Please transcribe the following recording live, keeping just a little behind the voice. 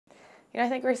I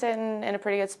think we're sitting in a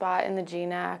pretty good spot in the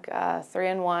GNAC,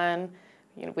 3-1.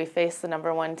 We faced the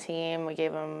 #1 team. We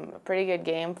gave them a pretty good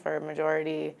game for a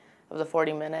majority of the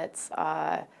 40 minutes.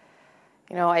 I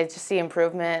just see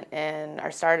improvement in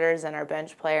our starters and our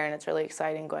bench player, and it's really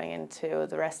exciting going into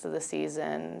the rest of the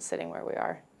season, sitting where we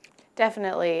are.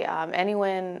 Definitely, any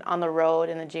win on the road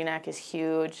in the GNAC is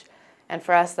huge, and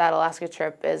for us, that Alaska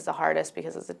trip is the hardest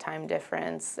because of the time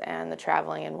difference and the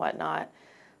traveling and whatnot.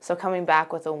 So coming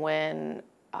back with a win,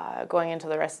 going into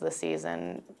the rest of the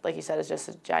season, like you said, is just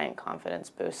a giant confidence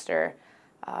booster.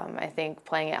 I think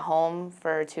playing at home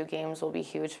for 2 games will be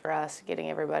huge for us, getting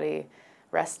everybody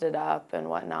rested up and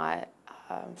whatnot.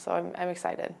 So I'm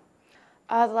excited.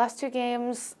 The last 2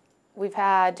 games, we've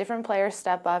had different players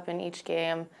step up in each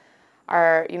game.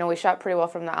 We shot pretty well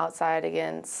from the outside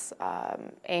against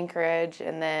Anchorage,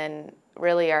 and then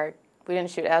really we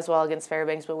didn't shoot as well against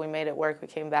Fairbanks, but we made it work. We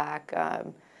came back.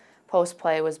 Post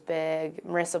play was big.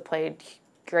 Marissa played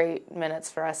great minutes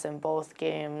for us in both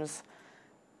games.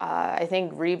 I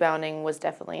think rebounding was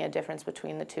definitely a difference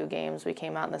between the 2 games. We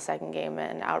came out in the second game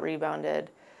and out-rebounded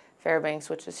Fairbanks,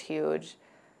 which is huge.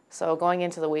 So going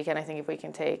into the weekend, I think if we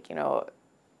can take,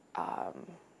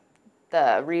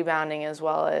 the rebounding as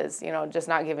well as, just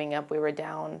not giving up. We were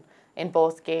down in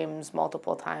both games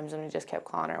multiple times, and we just kept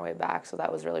clawing our way back. So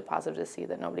that was really positive to see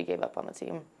that nobody gave up on the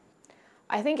team.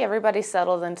 I think everybody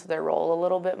settled into their role a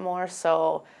little bit more.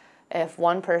 So if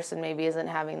one person maybe isn't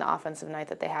having the offensive night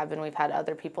that they have been, we've had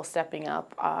other people stepping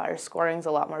up. Our scoring's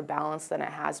a lot more balanced than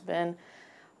it has been.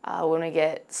 When we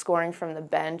get scoring from the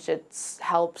bench, it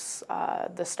helps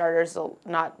the starters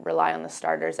not rely on the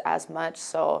starters as much.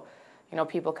 So,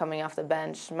 people coming off the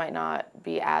bench might not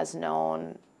be as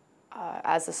known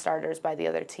as the starters by the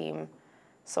other team.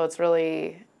 So it's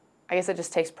really, I guess it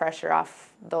just takes pressure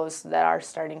off those that are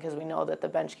starting because we know that the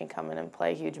bench can come in and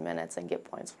play huge minutes and get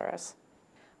points for us.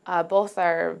 Both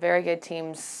are very good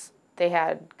teams. They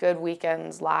had good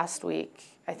weekends last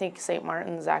week. I think St.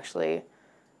 Martin's actually,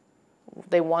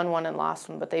 they won one and lost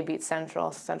one, but they beat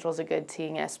Central. Central's a good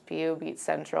team. SPU beat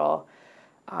Central.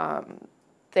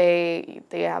 They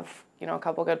have, a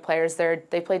couple good players there.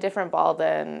 They play different ball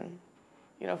than,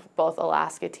 both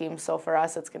Alaska teams. So for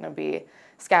us, it's going to be,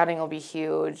 scouting will be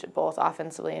huge, both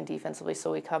offensively and defensively.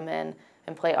 So we come in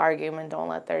and play our game and don't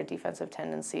let their defensive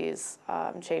tendencies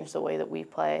change the way that we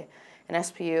play. And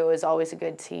SPU is always a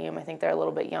good team. I think they're a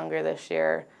little bit younger this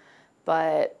year,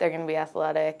 but they're going to be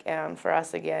athletic. And for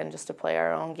us, again, just to play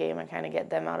our own game and kind of get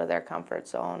them out of their comfort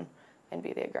zone and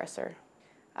be the aggressor.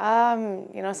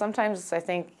 Sometimes I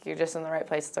think you're just in the right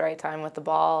place at the right time with the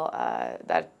ball.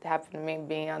 That happened to me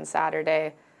being on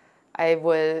Saturday. I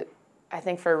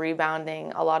think for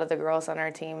rebounding, a lot of the girls on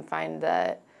our team find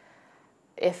that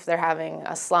if they're having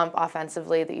a slump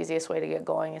offensively, the easiest way to get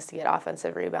going is to get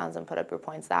offensive rebounds and put up your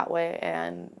points that way.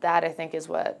 And that, I think, is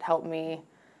what helped me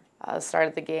start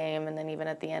at the game and then even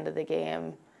at the end of the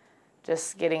game,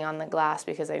 just getting on the glass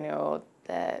because I knew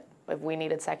that we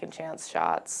needed second chance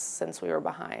shots since we were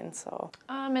behind. So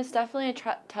it's definitely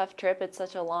a tough trip. It's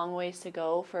such a long ways to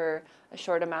go for a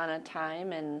short amount of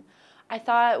time, and I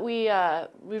thought we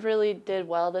really did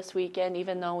well this weekend,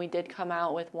 even though we did come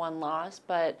out with 1 loss,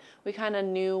 but we kind of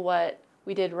knew what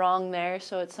we did wrong there,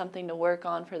 so it's something to work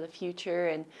on for the future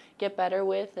and get better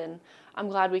with, and I'm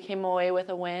glad we came away with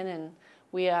a win, and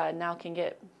we now can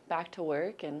get back to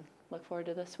work and look forward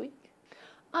to this week.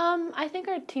 I think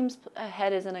our team's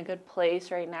head is in a good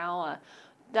place right now.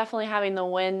 Definitely having the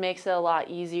win makes it a lot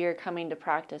easier coming to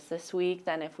practice this week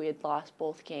than if we had lost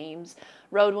both games.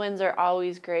 Road wins are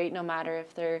always great, no matter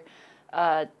if they're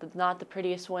not the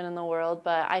prettiest win in the world,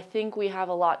 but I think we have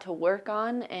a lot to work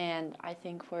on, and I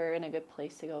think we're in a good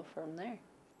place to go from there.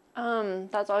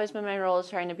 That's always been my role, is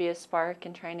trying to be a spark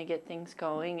and trying to get things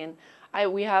going,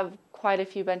 and we have quite a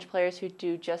few bench players who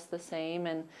do just the same,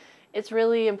 and it's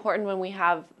really important when we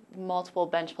have multiple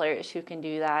bench players who can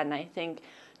do that, and I think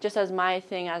just as my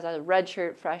thing as a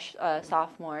redshirt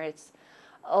sophomore, it's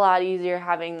a lot easier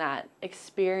having that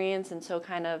experience, and so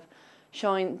kind of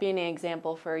being an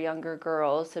example for younger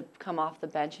girls to come off the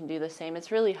bench and do the same.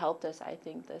 It's really helped us, I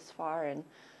think, this far, and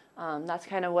that's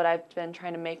kind of what I've been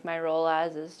trying to make my role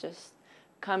as, is just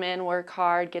come in, work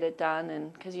hard, get it done,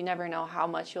 and because you never know how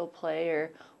much you'll play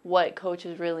or what coach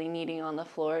is really needing on the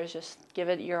floor, is just give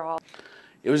it your all.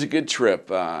 It was a good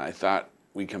trip. I thought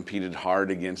we competed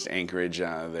hard against Anchorage.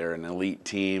 They're an elite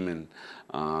team,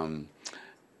 and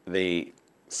they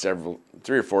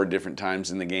three or four different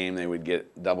times in the game they would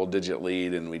get double-digit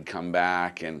lead, and we'd come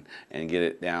back and get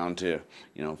it down to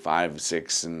 5,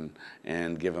 6,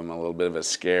 and give them a little bit of a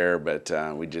scare. But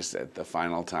we just, at the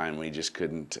final time, we just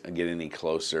couldn't get any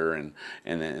closer, and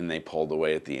then they pulled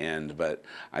away at the end. But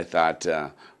I thought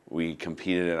we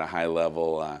competed at a high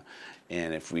level,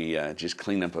 and if we just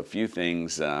clean up a few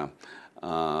things,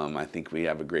 I think we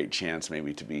have a great chance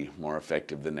maybe to be more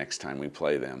effective the next time we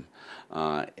play them.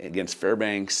 Against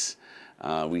Fairbanks,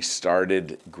 we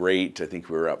started great. I think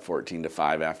we were up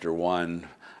 14-5 after one.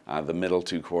 The middle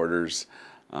 2 quarters,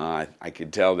 I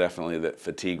could tell definitely that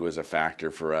fatigue was a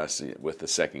factor for us with the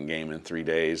second game in 3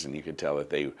 days, and you could tell that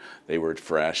they were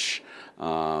fresh.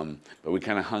 But we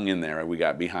kind of hung in there. We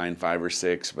got behind 5 or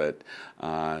 6, but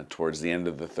towards the end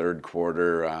of the third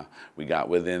quarter, we got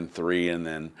within 3, and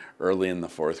then early in the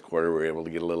fourth quarter, we were able to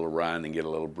get a little run and get a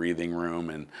little breathing room,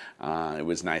 and it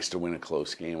was nice to win a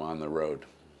close game on the road.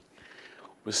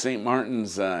 With St.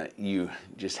 Martin's, you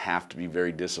just have to be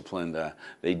very disciplined.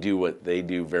 They do what they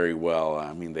do very well.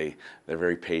 I mean, they're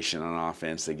very patient on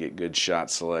offense. They get good shot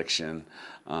selection.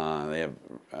 They have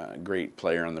a great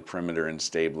player on the perimeter in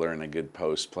Stabler and a good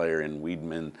post player in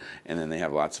Weedman. And then they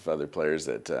have lots of other players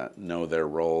that know their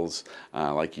roles.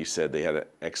 Like you said, they had an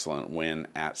excellent win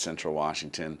at Central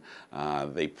Washington.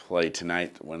 They play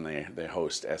tonight when they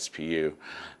host SPU.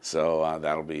 So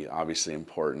that'll be obviously an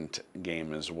important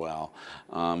game as well.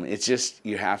 It's just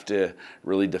you have to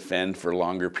really defend for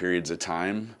longer periods of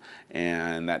time,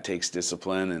 and that takes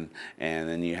discipline, and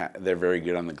then they're very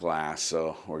good on the glass,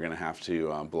 so we're going to have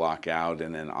to block out.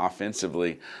 And then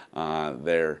offensively,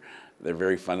 they're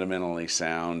very fundamentally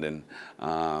sound, and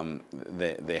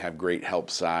they have great help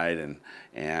side,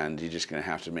 and you're just going to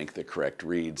have to make the correct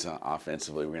reads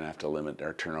offensively. We're going to have to limit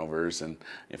our turnovers, and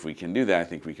if we can do that, I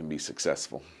think we can be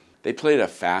successful. They played a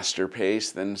faster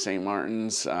pace than St.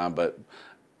 Martin's, but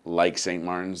like St.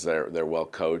 Martin's, they're well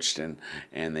coached, and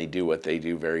they do what they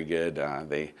do very good.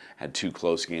 They had 2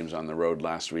 close games on the road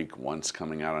last week, once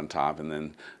coming out on top, and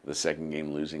then the second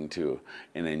game losing to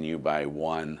NNU by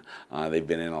 1. They've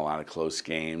been in a lot of close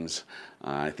games.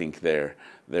 I think their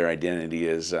identity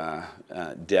is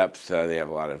depth. They have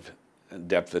a lot of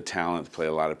depth of talent, play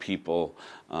a lot of people,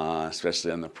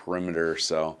 especially on the perimeter.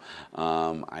 So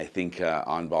I think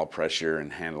on-ball pressure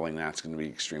and handling that's going to be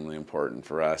extremely important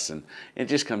for us. And it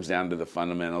just comes down to the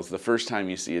fundamentals. The first time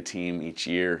you see a team each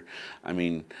year, I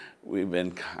mean,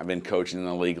 I've been coaching in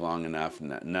the league long enough.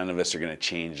 None of us are going to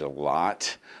change a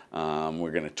lot.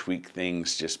 We're going to tweak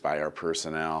things just by our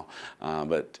personnel.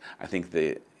 But I think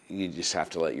you just have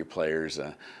to let your players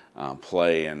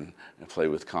play and play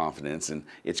with confidence. And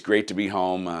it's great to be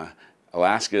home.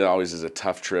 Alaska always is a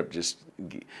tough trip. Just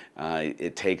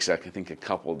it takes, I think, a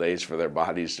couple of days for their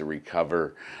bodies to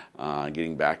recover,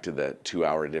 getting back to the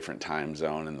 2-hour different time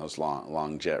zone and those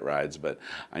long jet rides. But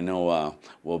I know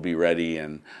we'll be ready,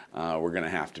 and we're going to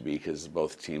have to be, because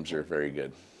both teams are very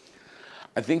good.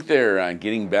 I think they're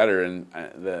getting better, and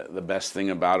the best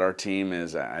thing about our team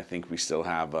is I think we still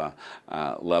have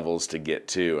levels to get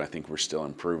to. I think we're still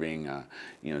improving.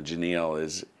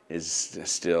 Janelle is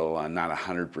still not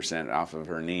 100% off of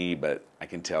her knee, but I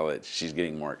can tell that she's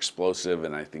getting more explosive,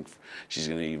 and I think she's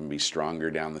going to even be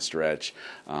stronger down the stretch.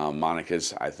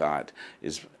 Monica's,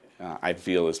 I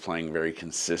feel is playing very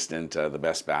consistent, the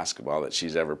best basketball that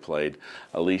she's ever played.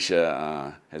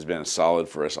 Alisha has been solid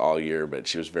for us all year, but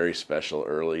she was very special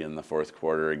early in the fourth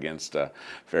quarter against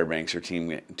Fairbanks. Her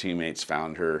teammates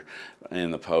found her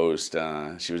in the post.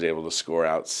 She was able to score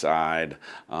outside,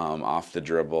 off the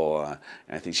dribble, and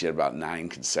I think she had about 9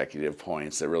 consecutive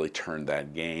points that really turned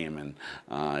that game. And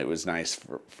it was nice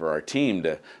for our team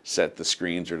to set the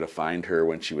screens or to find her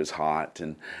when she was hot,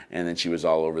 and then she was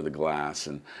all over the glass.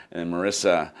 And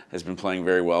Marissa has been playing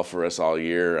very well for us all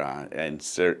year, and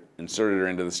inserted her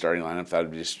into the starting lineup. Thought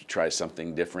we'd just try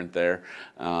something different there.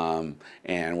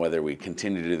 And whether we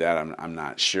continue to do that, I'm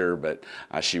not sure, but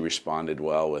she responded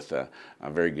well with a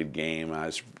very good game. I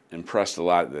was impressed a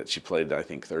lot that she played, I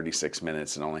think, 36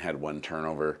 minutes and only had 1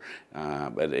 turnover,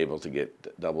 but able to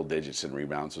get double digits in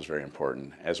rebounds was very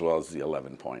important, as well as the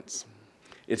 11 points.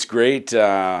 It's great.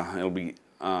 It'll be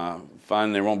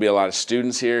fun. There won't be a lot of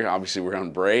students here. Obviously, we're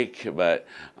on break, but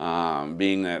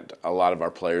being that a lot of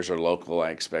our players are local,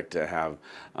 I expect to have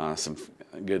some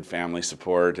good family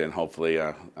support, and hopefully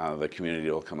the community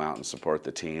will come out and support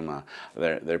the team.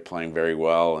 They're playing very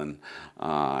well, and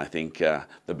I think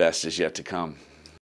the best is yet to come.